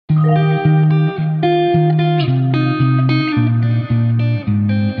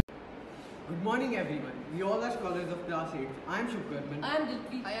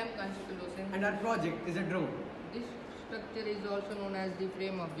I am Kanshikulosen. And our project is a drone. This structure is also known as the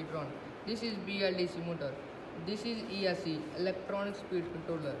frame of the drone. This is BLDC motor. This is ESC, electronic speed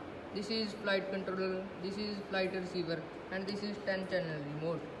controller. This is flight controller. This is flight receiver, and this is 10-channel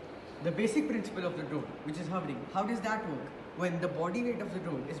remote. The basic principle of the drone, which is hovering, how does that work? When the body weight of the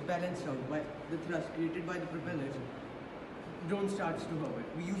drone is balanced out by the thrust created by the propellers, drone starts to hover.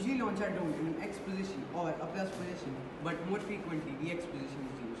 We usually launch our drone in an X position or a plus position, but more frequently the X position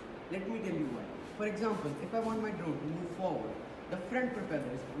is used. Let me tell you why. For example, if I want my drone to move forward, the front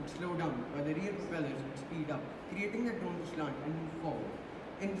propellers would slow down while the rear propellers would speed up, creating the drone to slant and move forward.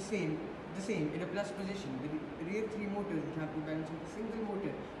 In the same in a plus position, the rear three motors would have to balance with a single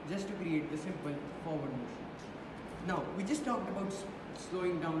motor just to create the simple forward motion. Now, we just talked about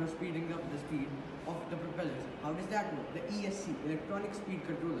slowing down or speeding up the speed of the propellers. How does that work? The ESC, electronic speed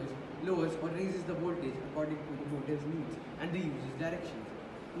controllers, lowers or raises the voltage according to the motor's needs and the user's directions.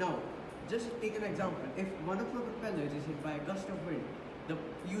 Now, just take an example. If one of our propellers is hit by a gust of wind, the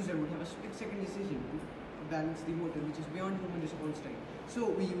user would have a split-second decision to balance the motor, which is beyond human response time.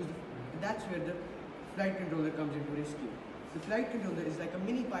 So that's where the flight controller comes into rescue. The flight controller is like a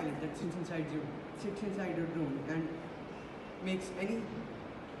mini pilot that sits inside your drone and makes any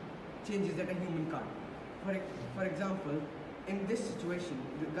changes that a human can't. For example, in this situation,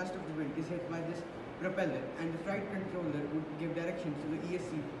 the gust of the wind is hit by this propeller, and the flight controller would give directions to the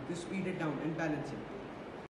ESC to speed it down and balance it.